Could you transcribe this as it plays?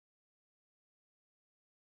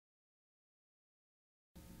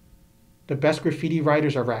the best graffiti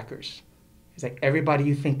writers are rackers. He's like, everybody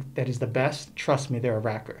you think that is the best, trust me, they're a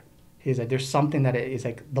racker. He's like, there's something that is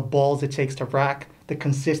like the balls it takes to rack, the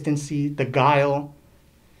consistency, the guile.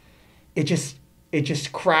 It just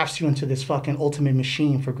crafts you into this fucking ultimate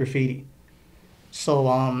machine for graffiti.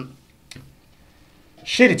 So,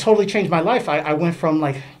 shit, it totally changed my life. I went from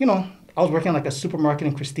like, you know, I was working like a supermarket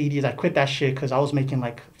in Christie's. I quit that shit because I was making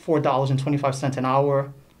like $4.25 an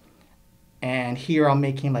hour. And here I'm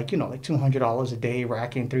making like, you know, like $200 a day,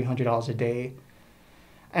 racking $300 a day.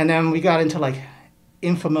 And then we got into like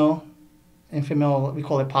Infamil, we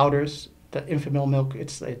call it powders. The Infamil milk,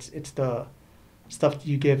 it's the stuff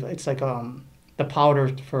you give. It's like the powder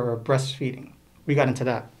for breastfeeding. We got into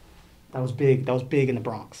that. That was big. That was big in the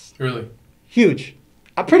Bronx. Really? Huge.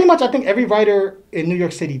 Pretty much, I think every writer in New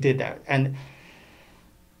York City did that. And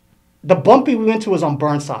the Bumpy we went to was on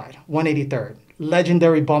Burnside, 183rd.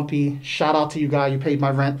 Legendary Bumpy. Shout out to you guys. You paid my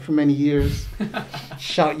rent for many years.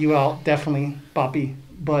 Shout you out, definitely, Bumpy.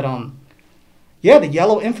 But yeah, the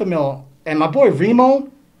yellow Infamil. And my boy Remo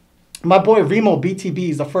BTB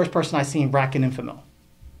is the first person I seen racking Infamil.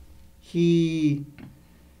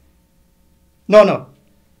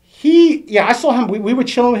 I saw him. We were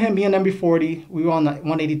chilling with him, me and MB40. We were on the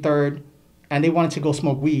 183rd, and they wanted to go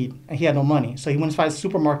smoke weed, and he had no money. So he went inside the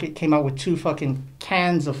supermarket, came out with 2 fucking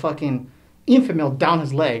cans of fucking Infamil down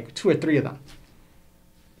his leg, 2 or 3 of them.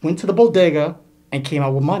 Went to the bodega and came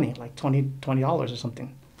out with money, like $20 or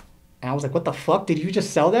something. And I was like, what the fuck? Did you just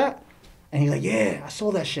sell that? And he's like, yeah, I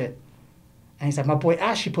sold that shit. And he's like, my boy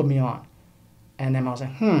Ashley put me on. And then I was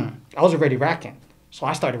like, I was already racking. So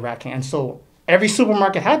I started racking. And so every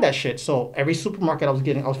supermarket had that shit. So every supermarket I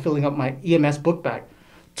was filling up my EMS book bag,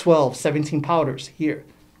 12, 17 powders here.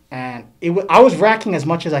 And I was racking as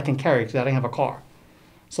much as I can carry because I didn't have a car.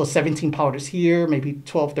 So 17 powders here, maybe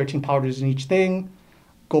 12, 13 powders in each thing.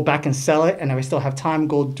 Go back and sell it. And if I still have time,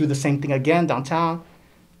 go do the same thing again downtown.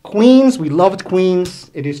 Queens, we loved Queens.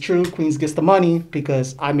 It is true. Queens gets the money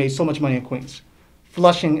because I made so much money in Queens.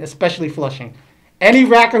 Flushing, especially Flushing. Any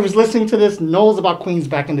racker who's listening to this knows about Queens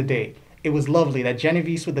back in the day. It was lovely. That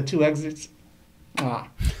Genovese with the 2 exits. But,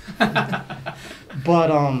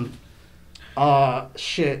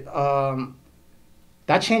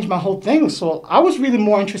 that changed my whole thing. So I was really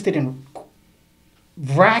more interested in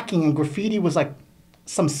racking, and graffiti was like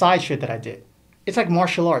some side shit that I did. It's like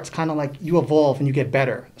martial arts, kind of like you evolve and you get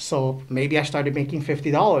better. So maybe I started making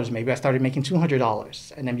 $50. Maybe I started making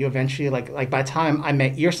 $200. And then you eventually, like by the time I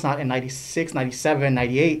met Earsnot in 96, 97,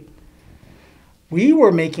 98, we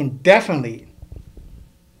were making definitely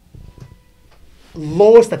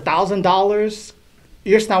lowest $1,000.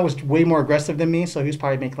 Earsnot was way more aggressive than me, so he was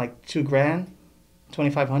probably making like $2,000,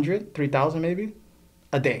 $2,500, $3,000 maybe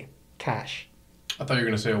a day, cash. I thought you were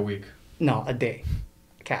gonna say a week. No, a day,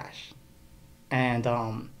 cash. And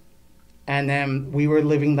then we were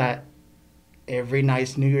living that every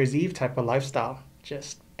nice New Year's Eve type of lifestyle,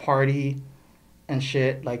 just party and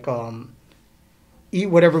shit, like eat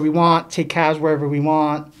whatever we want, take cabs wherever we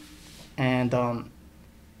want, and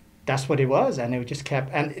that's what it was. And it just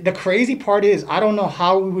kept. And the crazy part is, I don't know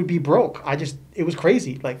how we would be broke. It was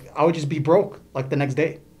crazy. Like I would just be broke like the next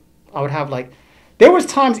day. I would have like, there was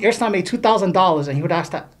times Earsnot made $2,000 and he would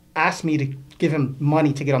ask me to give him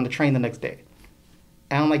money to get on the train the next day.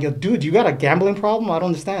 And I'm like, yo, dude, you got a gambling problem? I don't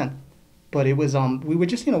understand. But it was, we were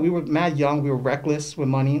just, we were mad young. We were reckless with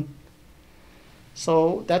money.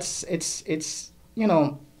 So it's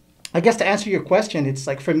I guess to answer your question, it's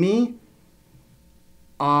like for me,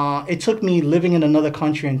 it took me living in another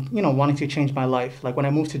country and, wanting to change my life. Like when I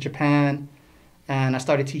moved to Japan and I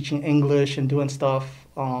started teaching English and doing stuff,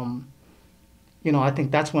 I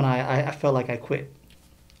think that's when I felt like I quit.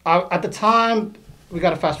 At the time, we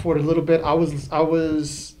got to fast forward a little bit. Already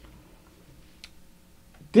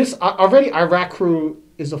IRAK CREW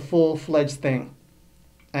is a full-fledged thing.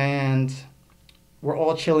 And we're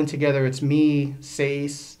all chilling together. It's me,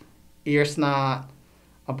 Sace, Earsnot,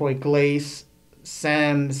 my boy Glace,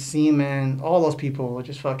 Sam, Seaman, all those people were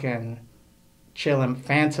just fucking chilling.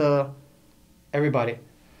 Fanta, everybody.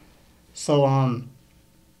 So,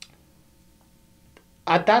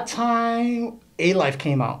 at that time, A-Life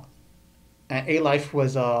came out. And A-Life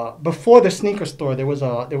was before the sneaker store. There was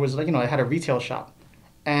I had a retail shop,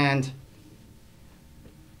 and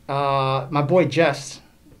my boy Jess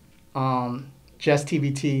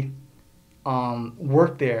TVT,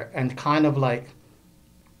 worked there, and kind of like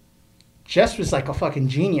Jess was like a fucking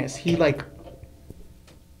genius. He like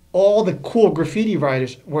all the cool graffiti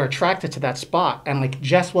writers were attracted to that spot, and like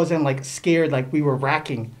Jess wasn't like scared like we were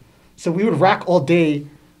racking, so we would rack all day,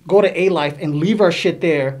 go to A-Life and leave our shit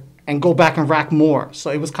there. and go back and rack more. So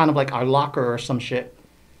it was kind of like our locker or some shit.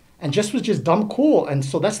 And just was just dumb cool. And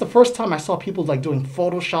so that's the first time I saw people like doing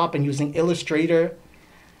Photoshop and using Illustrator.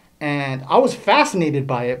 And I was fascinated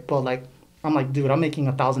by it, but like, I'm like, dude, I'm making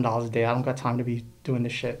 $1,000 a day. I don't got time to be doing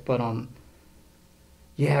this shit. But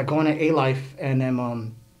yeah, going to A-Life and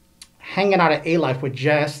then hanging out at A-Life with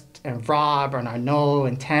Jess and Rob and Arnaud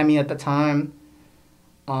and Tammy at the time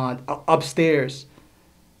upstairs.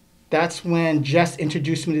 That's when Jess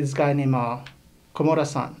introduced me to this guy named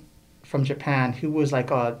Komura-san from Japan, who was like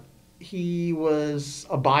he was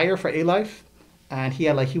a buyer for A-Life, and he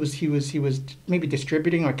had like he was maybe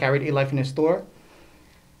distributing or carried A-Life in his store.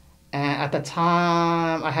 And at the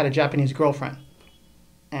time, I had a Japanese girlfriend,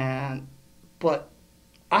 but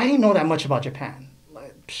I didn't know that much about Japan,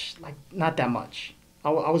 like not that much. I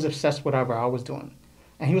was obsessed with whatever I was doing,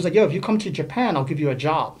 and he was like, "Yo, if you come to Japan, I'll give you a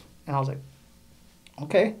job." And I was like,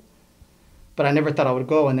 "Okay," but I never thought I would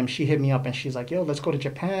go. And then she hit me up, and she's like, "Yo, let's go to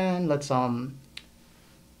Japan. Let's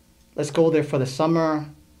go there for the summer."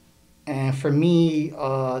 And for me,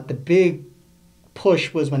 the big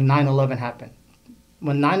push was when 9/11 happened.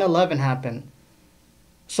 When 9/11 happened,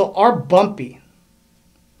 so our bumpy,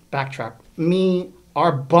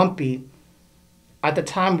 our bumpy, at the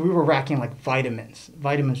time we were racking like vitamins.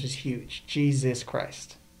 Vitamins was huge. Jesus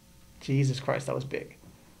Christ, that was big.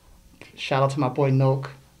 Shout out to my boy Noak.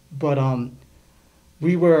 But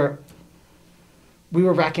we were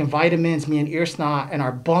racking vitamins, me and Earsnot, and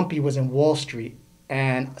our bumpy was in Wall Street.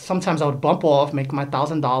 And sometimes I would bump off, make my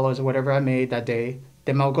 $1,000 or whatever I made that day.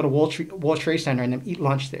 Then I would go to World Trade Center and then eat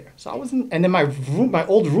lunch there. So I wasn't, and then my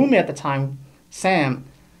old roommate at the time, Sam,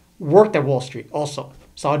 worked at Wall Street also.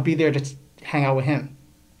 So I'd be there to hang out with him.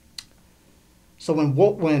 So when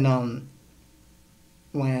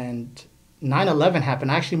 9/11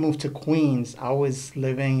 happened, I actually moved to Queens.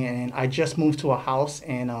 I just moved to a house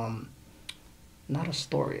in not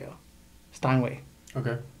Astoria, Steinway.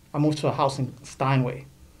 Okay. I moved to a house in Steinway,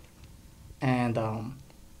 and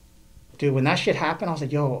dude, when that shit happened, I was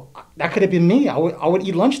like, yo, that could have been me. I would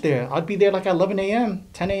eat lunch there. I'd be there like at 11 a.m.,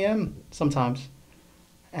 10 a.m. sometimes.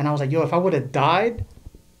 And I was like, yo, if I would have died,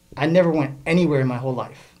 I never went anywhere in my whole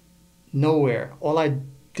life. Nowhere. All I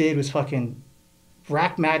did was fucking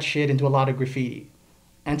rack mad shit and do a lot of graffiti.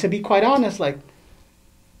 And to be quite honest, like,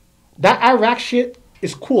 that Iraq shit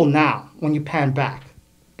is cool now when you pan back.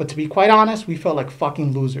 But to be quite honest, we felt like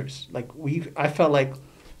fucking losers. I felt like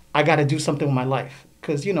I got to do something with my life.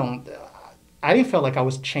 Because, I didn't feel like I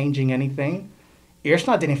was changing anything.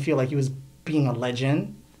 Earsnot didn't feel like he was being a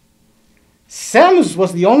legend. Sems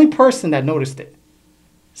was the only person that noticed it.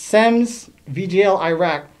 Sems, VGL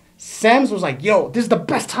Iraq, Sems was like, yo, this is the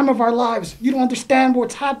best time of our lives. You don't understand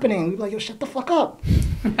what's happening. We were like, yo, shut the fuck up.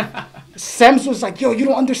 Sems was like, yo, you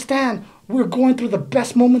don't understand. We're going through the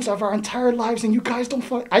best moments of our entire lives and you guys don't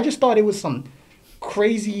fuck. I just thought it was some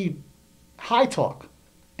crazy high talk.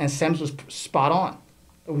 And Sems was spot on.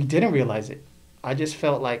 We didn't realize it. I just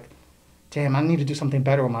felt like, damn, I need to do something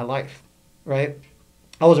better with my life, right?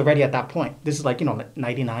 I was already at that point. This is like,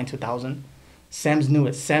 99, 2000. Sems knew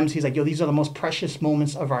it. Sems, he's like, yo, these are the most precious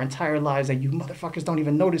moments of our entire lives and you motherfuckers don't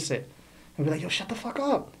even notice it. And we're like, yo, shut the fuck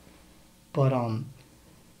up. But,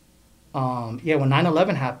 yeah, when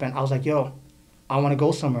 9/11 happened, I was like, yo, I want to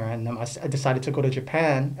go somewhere. And then I decided to go to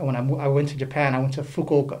Japan. And when I went to Japan, I went to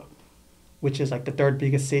Fukuoka, which is like the third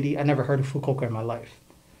biggest city. I never heard of Fukuoka in my life.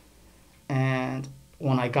 And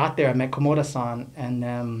when I got there, I met Komura-san. And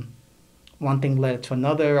then one thing led to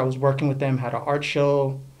another. I was working with them, had an art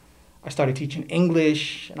show. I started teaching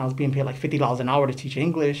English. And I was being paid like $50 an hour to teach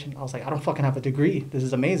English. And I was like, I don't fucking have a degree. This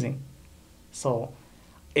is amazing. So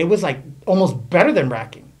it was like almost better than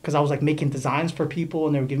racking. Because I was like making designs for people.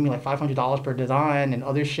 And they were giving me like $500 per design and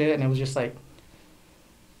other shit. And it was just like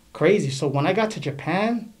crazy. So when I got to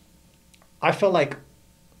Japan, I felt like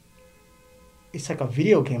it's like a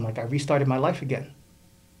video game. Like I restarted my life again.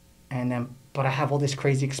 But I have all this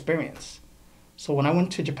crazy experience. So when I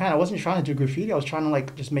went to Japan, I wasn't trying to do graffiti. I was trying to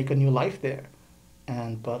like just make a new life there.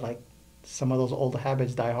 But like some of those old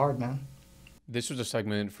habits die hard, man. This was a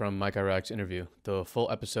segment from Mike Irak's interview. The full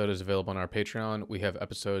episode is available on our Patreon. We have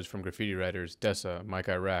episodes from graffiti writers Dessa, Mike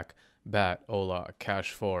Irak, Bat, Ola,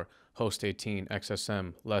 Cash4, Host 18,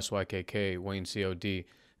 XSM, Les YKK, Wayne COD,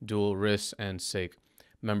 Dual, Riss, and Sake.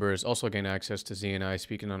 Members also gain access to Z and I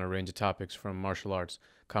speaking on a range of topics from martial arts,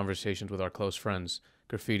 conversations with our close friends,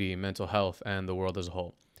 graffiti, mental health, and the world as a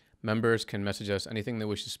whole. Members can message us anything they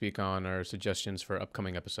wish to speak on or suggestions for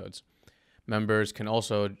upcoming episodes. Members can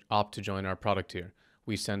also opt to join our product tier.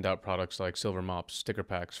 We send out products like silver mops, sticker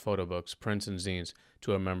packs, photo books, prints, and zines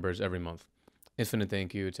to our members every month. Infinite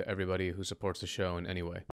thank you to everybody who supports the show in any way.